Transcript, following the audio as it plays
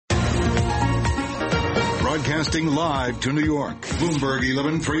Broadcasting live to New York, Bloomberg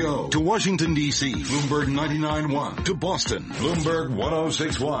 1130. To Washington, D.C., Bloomberg 99.1. To Boston, Bloomberg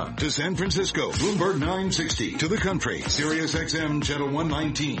 106.1. To San Francisco, Bloomberg 960. To the country, Sirius XM Channel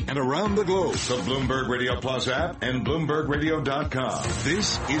 119. And around the globe, the Bloomberg Radio Plus app and BloombergRadio.com.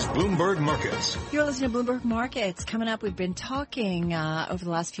 This is Bloomberg Markets. You're listening to Bloomberg Markets. Coming up, we've been talking over the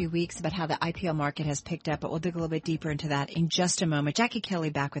last few weeks about how the IPO market has picked up, but we'll dig a little bit deeper into that in just a moment. Kelley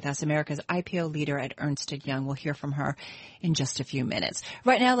back with us, America's IPO leader at Ernst & Young. We'll hear from her in just a few minutes.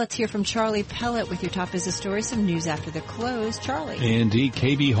 Right now, let's hear from Charlie Pellet with your top business stories. Some news after the close. Charlie. Indeed.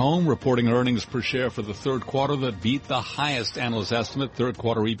 KB Home reporting earnings per share for the third quarter that beat the highest analyst estimate. Third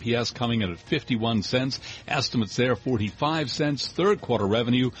quarter EPS coming in at 51 cents. Estimates there 45 cents. Third quarter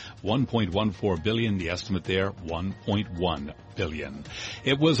revenue $1.14 billion. The estimate there $1.1 billion.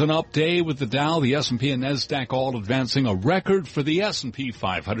 It was an up day with the Dow, the S&P, and NASDAQ all advancing. A record for the S&P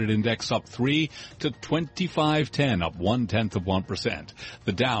 500 index up 3 to 2510, up 0.1%.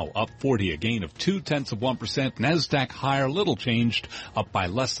 The Dow up 40, a gain of 0.2%. NASDAQ higher, little changed, up by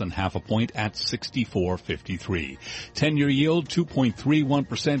less than half a point at 64.53. 10-year yield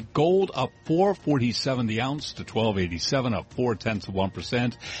 2.31%. Gold up 4.47 the ounce to 12.87, up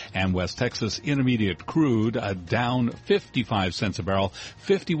 0.4%. And West Texas Intermediate crude down 55 cents a barrel,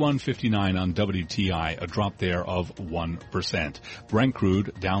 51.59 on WTI, a drop there of 1%. Brent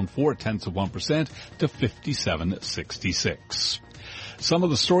crude down 0.4% to 57.66. Some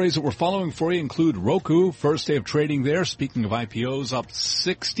of the stories that we're following for you include Roku, first day of trading there. Speaking of IPOs, up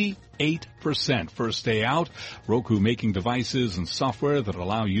 68% first day out. Roku making devices and software that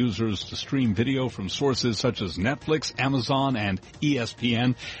allow users to stream video from sources such as Netflix, Amazon, and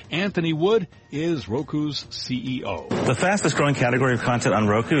ESPN. Anthony Wood is Roku's CEO. The fastest growing category of content on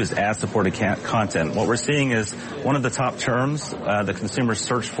Roku is ad-supported content. What we're seeing is one of the top terms the consumers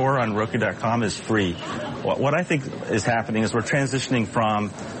search for on Roku.com is free. What I think is happening is we're transitioning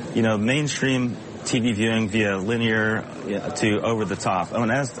from, mainstream TV viewing via linear to over-the-top.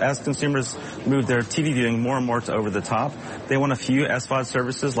 And as consumers move their TV viewing more and more to over-the-top, they want a few SVOD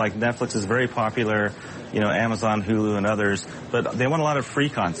services like Netflix is very popular, Amazon, Hulu, and others, but they want a lot of free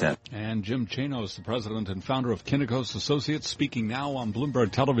content. And Jim Chanos, the president and founder of Kynikos Associates, speaking now on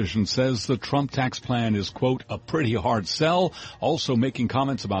Bloomberg Television, says the Trump tax plan is, quote, a pretty hard sell. Also making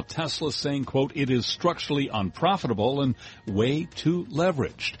comments about Tesla, saying, quote, it is structurally unprofitable and way too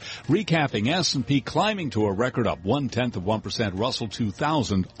leveraged. Recapping, S&P climbing to a record up 0.1%. Russell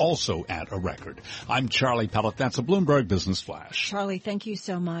 2000 also at a record. I'm Charlie Pellet. That's a Bloomberg Business Flash. Charlie, thank you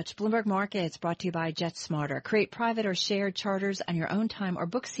so much. Bloomberg Markets brought to you by JetSmarter. Create private or shared charters on your own time or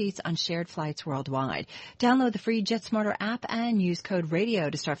book seats on shared flights worldwide. Download the free JetSmarter app and use code RADIO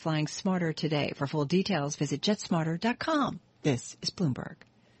to start flying smarter today. For full details, visit jetsmarter.com. This is Bloomberg.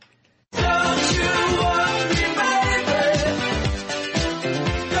 Don't you want me, baby?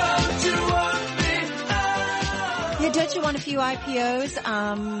 Don't you want a few IPOs?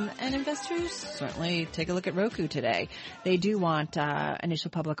 And investors certainly take a look at Roku today. They do want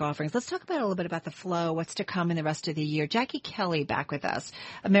initial public offerings. Let's talk about a little bit about the flow, what's to come in the rest of the year. Kelley back with us,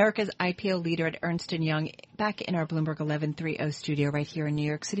 America's IPO leader at Ernst & Young, back in our Bloomberg 1130 studio right here in New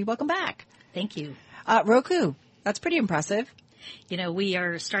York City. Welcome back. Thank you. Roku, that's pretty impressive. We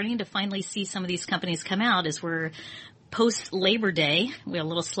are starting to finally see some of these companies come out as we're post-Labor Day. We had a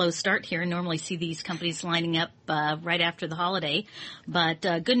little slow start here. Normally see these companies lining up right after the holiday. But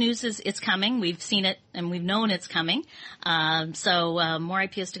good news is it's coming. We've seen it and we've known it's coming. So more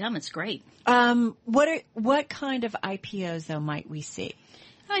IPOs to come. It's great. What kind of IPOs, though, might we see?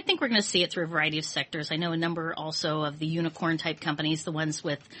 I think we're going to see it through a variety of sectors. I know a number also of the unicorn-type companies, the ones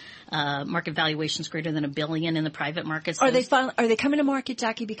with market valuations greater than $1 billion in the private markets. Are they coming to market,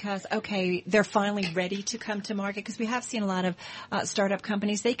 Jackie, because, they're finally ready to come to market? Because we have seen a lot of startup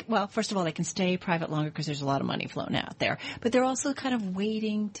companies. First of all, they can stay private longer because there's a lot of money flowing out there. But they're also kind of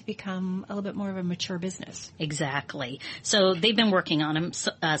waiting to become a little bit more of a mature business. Exactly. So they've been working on them,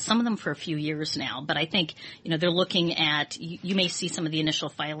 some of them for a few years now. But I think, they're looking at, you may see some of the initial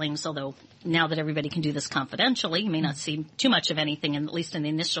filings, although now that everybody can do this confidentially, you may not see too much of anything, at least in the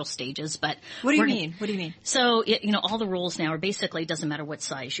initial stages. But what do you mean? What do you mean? So, all the rules now are basically, it doesn't matter what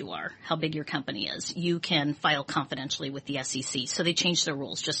size you are, how big your company is. You can file confidentially with the SEC. So they changed their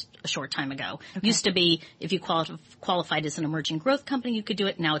rules just a short time ago. Okay. Used to be, if you qualified as an emerging growth company, you could do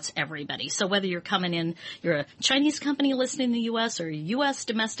it. Now it's everybody. So whether you're coming in, you're a Chinese company listed in the U.S. or a U.S.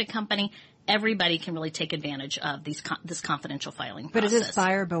 domestic company, everybody can really take advantage of this confidential filing process. But is this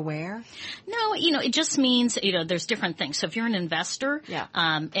buyer beware? No, it just means, there's different things. So if you're an investor, yeah.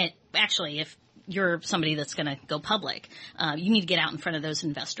 If you're somebody that's going to go public, you need to get out in front of those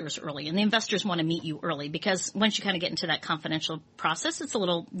investors early. And the investors want to meet you early because once you kind of get into that confidential process, it's a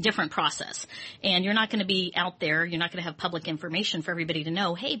little different process. And you're not going to be out there. You're not going to have public information for everybody to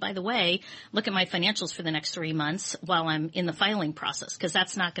know, hey, by the way, look at my financials for the next 3 months while I'm in the filing process, because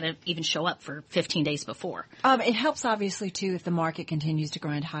that's not going to even show up for 15 days before. It helps, obviously, too, if the market continues to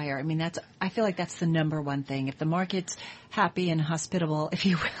grind higher. I mean, I feel like that's the number one thing. If the market's happy and hospitable, if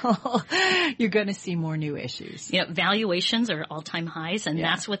you will, you're going to see more new issues. You know, valuations are all-time highs, and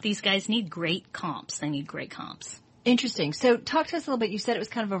that's what these guys need, great comps. They need great comps. Interesting. So talk to us a little bit. You said it was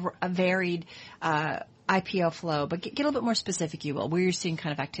kind of a varied IPO flow, but get a little bit more specific, you will, where you're seeing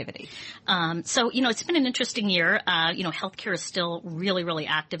kind of activity. So, it's been an interesting year. Healthcare is still really, really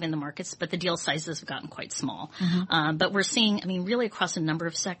active in the markets, but the deal sizes have gotten quite small. Mm-hmm. But we're seeing, really across a number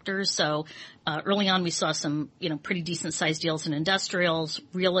of sectors. So, early on we saw some, pretty decent sized deals in industrials,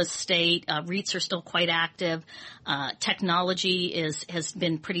 real estate, REITs are still quite active. Technology has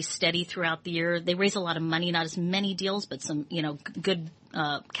been pretty steady throughout the year. They raise a lot of money, not as many deals, but some, good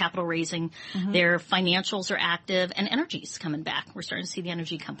capital raising. Mm-hmm. Their financials are active, and energy's coming back. We're starting to see the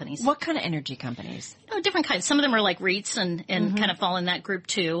energy companies. What kind of energy companies? Different kinds. Some of them are like REITs and mm-hmm. kind of fall in that group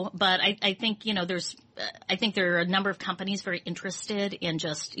too. But I think, I think there are a number of companies very interested in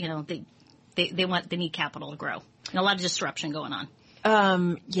just, they need capital to grow. And a lot of disruption going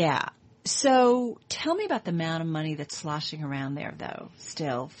on. Yeah. So tell me about the amount of money that's sloshing around there, though,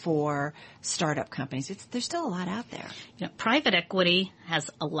 still, for startup companies. There's still a lot out there. Private equity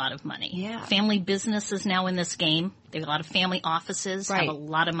has a lot of money. Yeah. Family businesses now in this game. There are a lot of family offices have a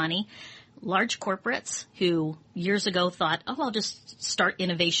lot of money. Large corporates who years ago thought, I'll just start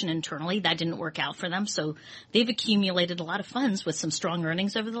innovation internally. That didn't work out for them. So they've accumulated a lot of funds with some strong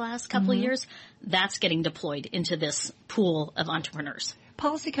earnings over the last couple mm-hmm. of years. That's getting deployed into this pool of entrepreneurs.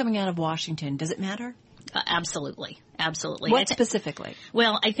 Policy coming out of Washington, does it matter? Absolutely. What specifically?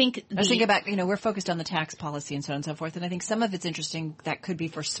 Well, I think I was thinking about, we're focused on the tax policy and so on and so forth, and I think some of it's interesting that could be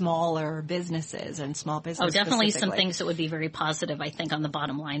for smaller businesses and small businesses. Oh, definitely some things that would be very positive, I think, on the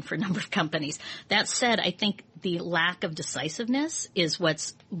bottom line for a number of companies. That said, I think the lack of decisiveness is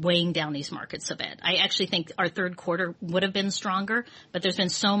what's weighing down these markets a bit. I actually think our third quarter would have been stronger, but there's been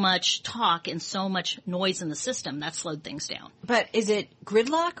so much talk and so much noise in the system that slowed things down. But is it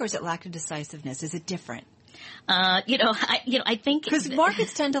gridlock or is it lack of decisiveness? Is it different? I think because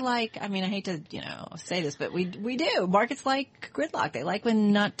markets tend to like. I hate to, say this, but we do. Markets like gridlock. They like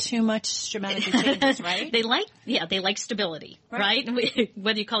when not too much dramatically changes, right? They like stability, right?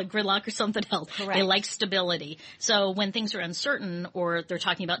 Whether you call it gridlock or something else, correct. They like stability. So when things are uncertain or they're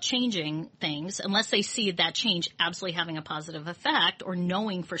talking about changing things, unless they see that change absolutely having a positive effect or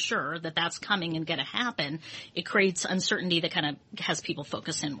knowing for sure that that's coming and going to happen, it creates uncertainty that kind of has people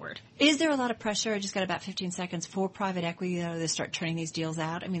focus inward. Is there a lot of pressure? I just got about 15 seconds for private equity to start turning these deals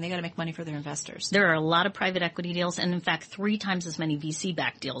out. They got to make money for their investors. There are a lot of private equity deals, and in fact, 3 times as many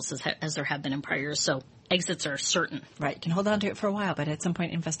VC-backed deals as there have been in prior years. So exits are certain. Right. You can hold on to it for a while, but at some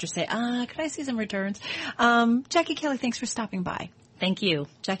point investors say, could I see some returns? Jackie Kelley, thanks for stopping by. Thank you.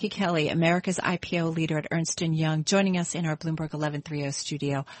 Jackie Kelley, America's IPO leader at Ernst & Young, joining us in our Bloomberg 1130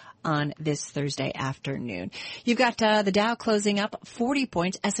 studio on this Thursday afternoon. You've got the Dow closing up 40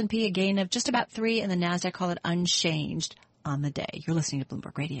 points, S&P a gain of just about 3, and the NASDAQ call it unchanged on the day. You're listening to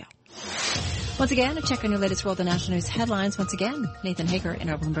Bloomberg Radio. Once again, a check on your latest world and national news headlines. Once again, Nathan Hager in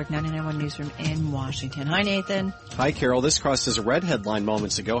our Bloomberg 99.1 newsroom in Washington. Hi, Nathan. Hi, Carol. This crossed as a red headline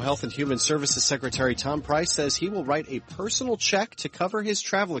moments ago. Health and Human Services Secretary Tom Price says he will write a personal check to cover his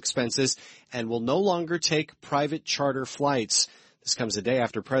travel expenses and will no longer take private charter flights. This comes a day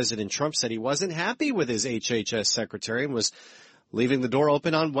after President Trump said he wasn't happy with his HHS secretary and was leaving the door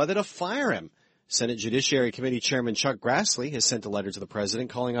open on whether to fire him. Senate Judiciary Committee Chairman Chuck Grassley has sent a letter to the president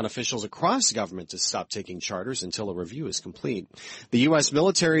calling on officials across government to stop taking charters until a review is complete. The U.S.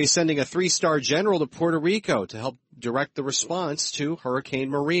 military is sending a 3-star general to Puerto Rico to help direct the response to Hurricane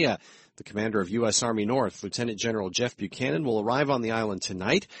Maria. The commander of U.S. Army North, Lieutenant General Jeff Buchanan, will arrive on the island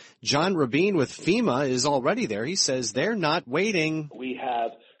tonight. John Rabin with FEMA is already there. He says they're not waiting. We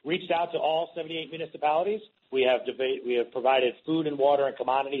have reached out to all 78 municipalities. We have provided food and water and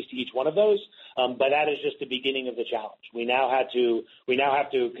commodities to each one of those, but that is just the beginning of the challenge. We now have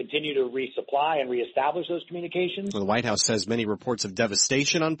to continue to resupply and reestablish those communications. The White House says many reports of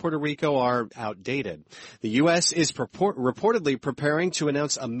devastation on Puerto Rico are outdated. The U.S. is reportedly preparing to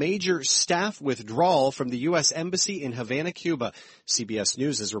announce a major staff withdrawal from the U.S. Embassy in Havana, Cuba. CBS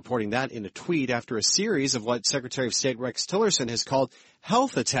News is reporting that in a tweet after a series of what Secretary of State Rex Tillerson has called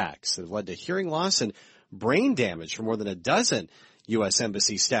health attacks that have led to hearing loss and brain damage for more than a dozen U.S.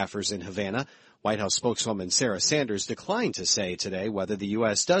 Embassy staffers in Havana. White House spokeswoman Sarah Sanders declined to say today whether the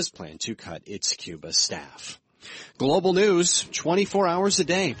U.S. does plan to cut its Cuba staff. Global news, 24 hours a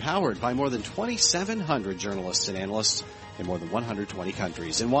day, powered by more than 2,700 journalists and analysts in more than 120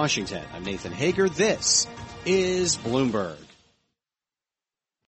 countries. In Washington, I'm Nathan Hager. This is Bloomberg.